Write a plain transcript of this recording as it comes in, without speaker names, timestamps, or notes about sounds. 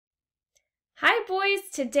Hi boys,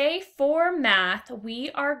 today for math we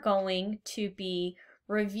are going to be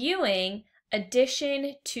reviewing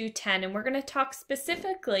addition to 10 and we're going to talk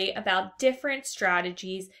specifically about different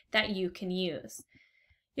strategies that you can use.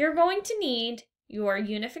 You're going to need your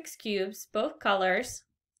Unifix cubes, both colors,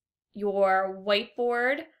 your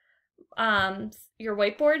whiteboards and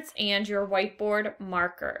your whiteboard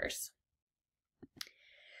markers.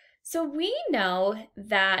 So we know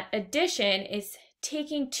that addition is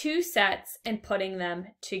taking two sets and putting them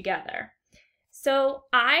together. So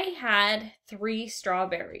I had 3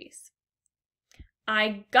 strawberries.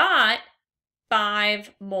 I got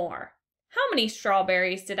 5 more. How many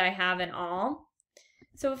strawberries did I have in all?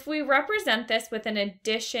 So if we represent this with an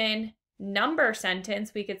addition number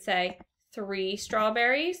sentence, we could say 3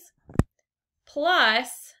 strawberries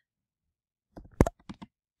plus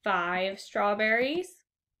 5 strawberries,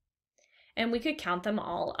 and we could count them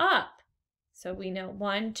all up. So we know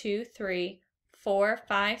 1, 2, 3, 4,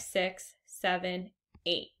 5, 6, 7,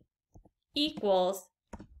 8 equals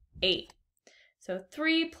 8. So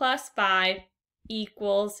 3 plus 5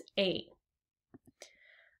 equals 8.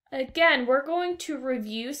 Again, we're going to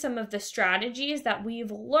review some of the strategies that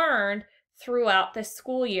we've learned throughout the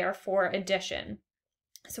school year for addition.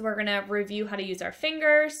 So we're going to review how to use our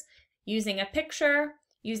fingers, using a picture,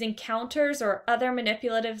 using counters or other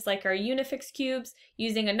manipulatives like our Unifix cubes,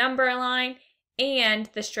 using a number line, and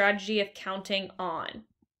the strategy of counting on.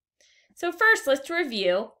 So first, let's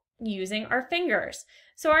review using our fingers.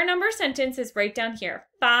 So our number sentence is right down here,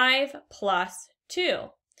 5 plus 2.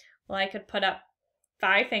 Well, I could put up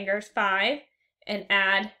 5 fingers, 5, and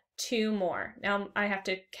add 2 more. Now I have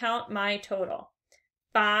to count my total.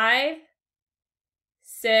 5,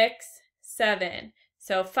 6, 7.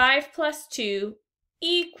 So 5 plus 2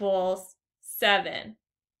 equals 7.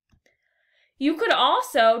 You could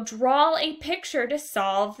also draw a picture to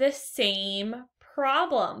solve the same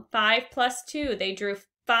problem. 5 plus 2, they drew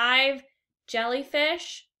 5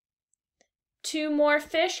 jellyfish. 2 more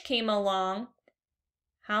fish came along.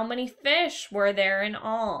 How many fish were there in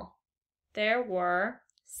all? There were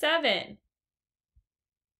 7.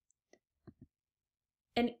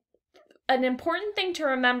 An important thing to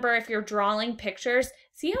remember if you're drawing pictures,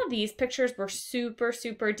 see how these pictures were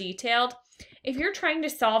super detailed? If you're trying to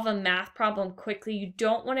solve a math problem quickly, you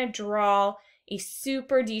don't want to draw a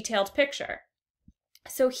super detailed picture.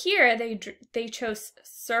 So here they chose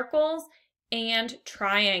circles and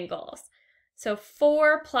triangles. So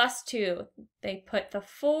 4 plus 2, they put the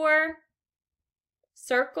 4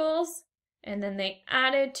 circles and then they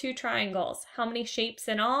added 2 triangles. How many shapes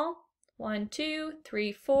in all? 1, 2,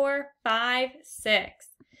 3, 4, 5, 6.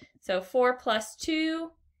 So 4 plus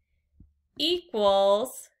 2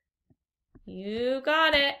 equals, you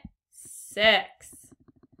got it, 6.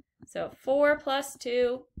 So 4 plus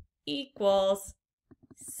 2 equals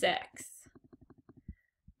 6.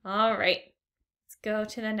 All right, let's go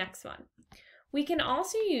to the next one. We can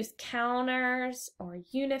also use counters or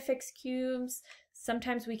Unifix cubes.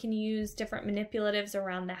 Sometimes we can use different manipulatives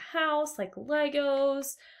around the house like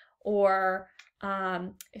Legos, or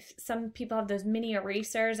if some people have those mini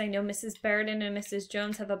erasers. I know Mrs. Beridan and Mrs.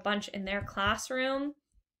 Jones have a bunch in their classroom.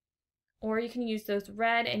 Or you can use those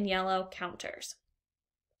red and yellow counters.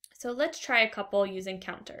 So let's try a couple using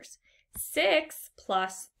counters. 6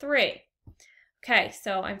 plus 3. Okay,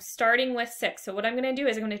 so I'm starting with 6. So what I'm going to do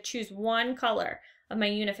is I'm going to choose one color of my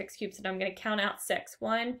Unifix cubes and I'm going to count out 6.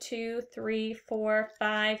 1, 2, 3, 4,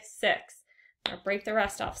 5, 6. I'm going to break the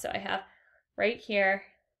rest off. So I have right here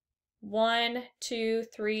 1, 2,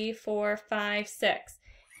 3, 4, 5, 6.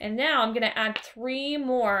 And now I'm going to add 3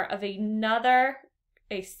 more of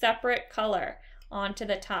a separate color onto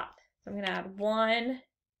the top. So I'm going to add 1,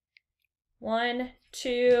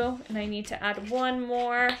 2, and I need to add 1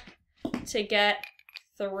 more to get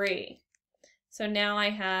 3. So now I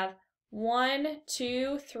have 1,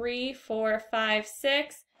 2, 3, 4, 5,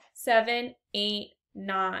 6, 7, 8,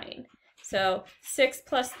 9. So 6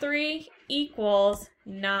 plus 3 equals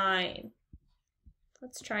 9.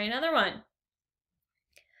 Let's try another one.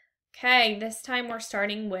 Okay, this time we're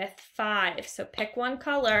starting with 5. So pick one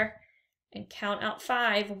color and count out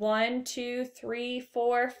 5. 1, 2, 3,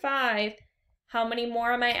 4, 5. How many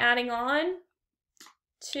more am I adding on?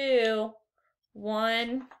 2,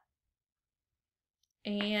 1,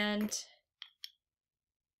 and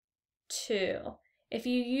 2. If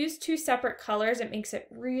you use 2 separate colors, it makes it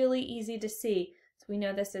really easy to see. So we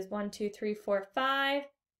know this is 1, 2, 3, 4, 5,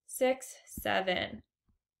 6, 7.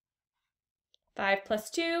 5 plus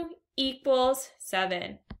 2 equals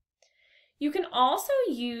 7. You can also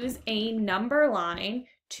use a number line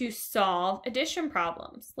to solve addition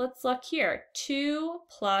problems. Let's look here. 2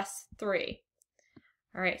 plus 3.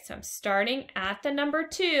 All right, so I'm starting at the number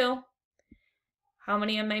 2. How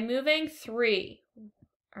many am I moving? 3.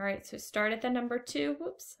 All right, so start at the number 2.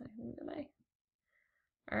 Whoops,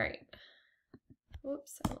 all right.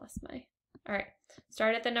 Whoops, I lost my, all right.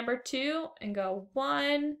 Start at the number 2 and go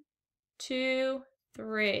 1, 2,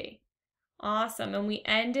 3. Awesome, and we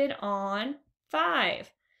ended on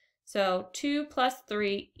 5. So 2 plus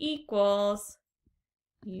 3 equals,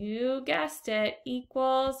 you guessed it,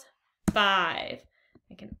 equals 5.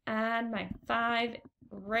 I can add my 5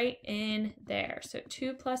 right in there. So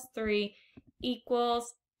 2 plus 3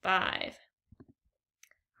 equals 5.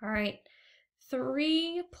 All right,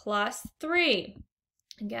 3 plus 3.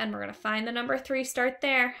 Again, we're going to find the number 3, start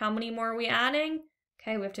there. How many more are we adding?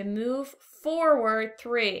 Okay, we have to move forward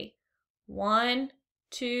 3. 1,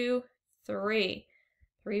 2, 3.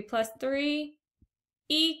 3 plus 3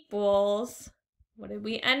 equals, what did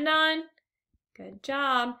we end on? Good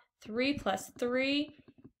job. 3 plus 3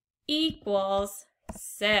 equals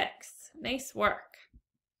 6. Nice work.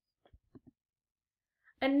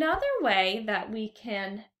 Another way that we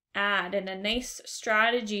can add, and a nice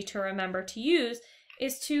strategy to remember to use,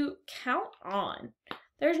 is to count on.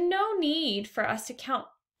 There's no need for us to count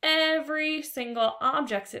every single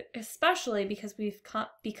object, especially because we've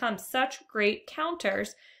become such great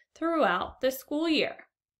counters throughout the school year.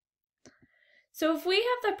 So if we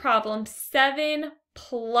have the problem 7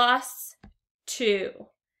 plus 2,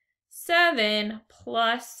 7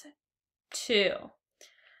 plus 2,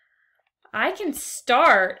 I can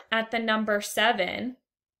start at the number 7.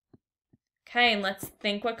 Okay, and let's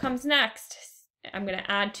think what comes next. I'm going to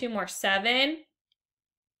add 2 more. 7,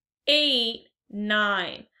 8,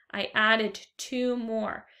 9. I added 2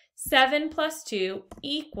 more. 7 plus 2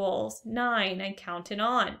 equals 9. I counted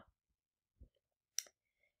on.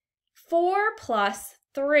 4 plus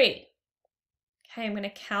 3. Okay, I'm going to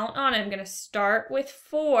count on. I'm going to start with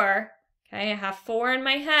 4. Okay, I have 4 in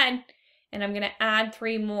my head, and I'm going to add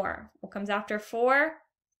 3 more. What comes after 4?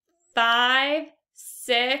 5,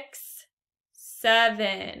 6,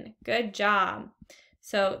 7. Good job.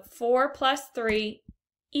 So 4 plus 3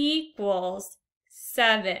 equals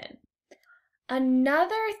 7.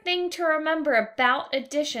 Another thing to remember about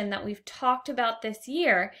addition that we've talked about this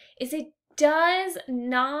year is it does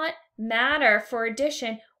not matter for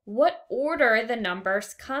addition what order the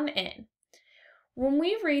numbers come in. When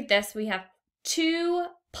we read this, we have 2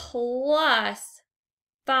 plus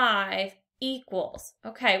 5 equals.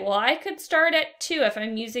 Okay, well, I could start at 2 if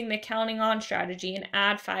I'm using the counting on strategy and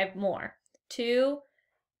add 5 more. 2,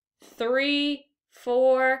 3,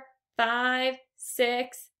 4, 5,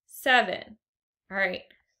 6, 7. All right,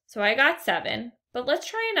 so I got 7, but let's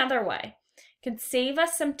try another way. It can save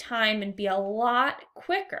us some time and be a lot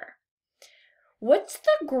quicker. What's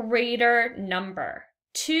the greater number,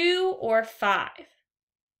 2 or 5?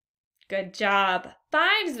 Good job. 5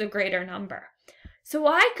 is the greater number. So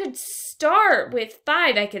I could start with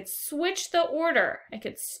 5. I could switch the order. I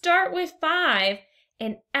could start with 5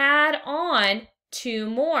 and add on 2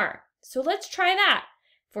 more. So let's try that.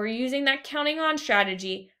 If we're using that counting on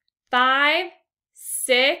strategy, 5,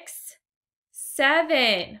 6,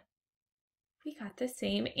 7. We got the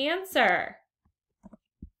same answer.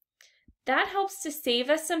 That helps to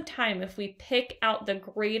save us some time if we pick out the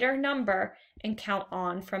greater number and count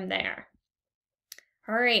on from there.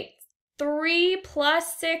 All right, 3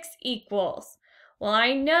 plus 6 equals. Well,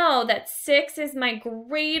 I know that 6 is my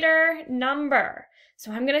greater number.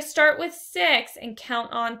 So I'm going to start with 6 and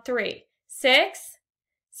count on 3. 6,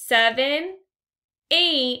 7,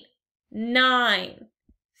 8, 9.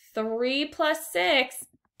 3 plus 6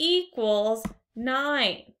 equals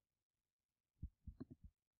 9.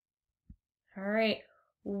 All right,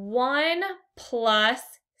 1 plus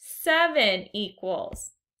 7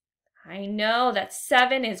 equals. I know that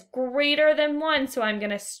 7 is greater than 1, so I'm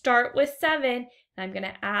going to start with 7, and I'm going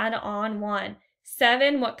to add on 1.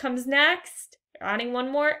 7, what comes next? Adding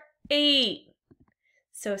 1 more, 8.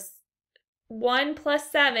 So 1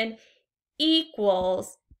 plus 7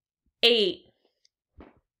 equals 8.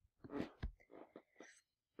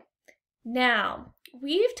 Now,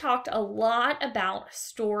 we've talked a lot about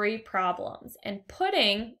story problems and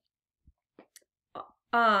putting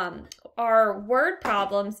our word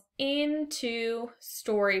problems into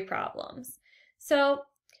story problems. So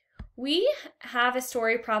we have a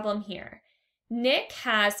story problem here. Nick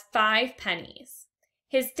has 5 pennies.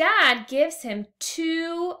 His dad gives him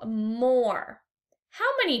 2 more. How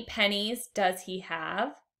many pennies does he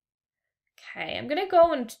have? Okay, I'm going to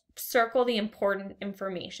go and circle the important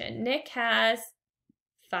information. Nick has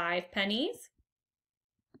 5 pennies.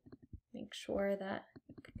 Make sure that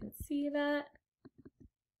you can see that.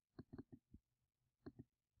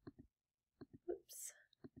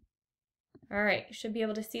 All right, you should be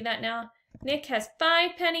able to see that now. Nick has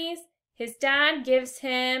 5 pennies. His dad gives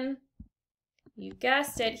him, you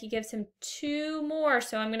guessed it, he gives him 2 more.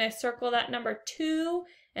 So I'm going to circle that number 2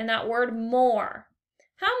 and that word more.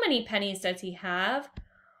 How many pennies does he have?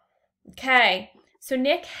 Okay, so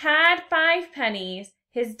Nick had 5 pennies.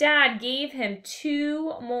 His dad gave him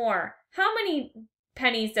 2 more. How many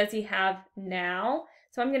pennies does he have now?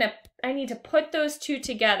 So I need to put those 2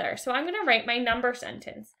 together. So I'm going to write my number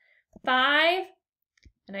sentence. 5,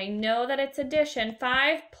 and I know that it's addition.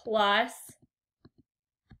 5 plus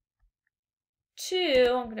 2,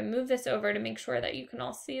 I'm going to move this over to make sure that you can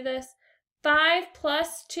all see this. 5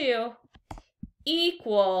 plus 2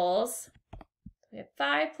 equals, we have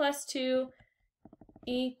 5 plus 2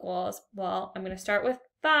 equals, well, I'm going to start with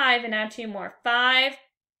 5 and add 2 more. 5,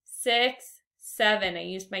 6, 7. I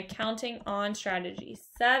used my counting on strategy.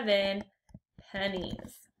 7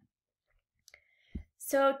 pennies.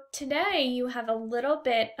 So today you have a little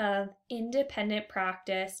bit of independent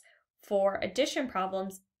practice for addition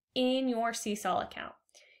problems in your Seesaw account.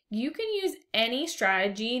 You can use any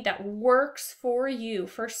strategy that works for you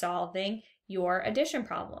for solving your addition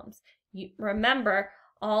problems. Remember,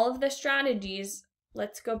 all of the strategies,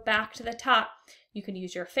 let's go back to the top. You can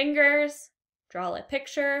use your fingers, draw a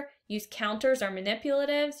picture, use counters or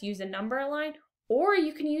manipulatives, use a number line, or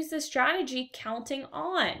you can use the strategy counting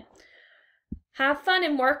on. Have fun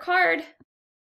and work hard.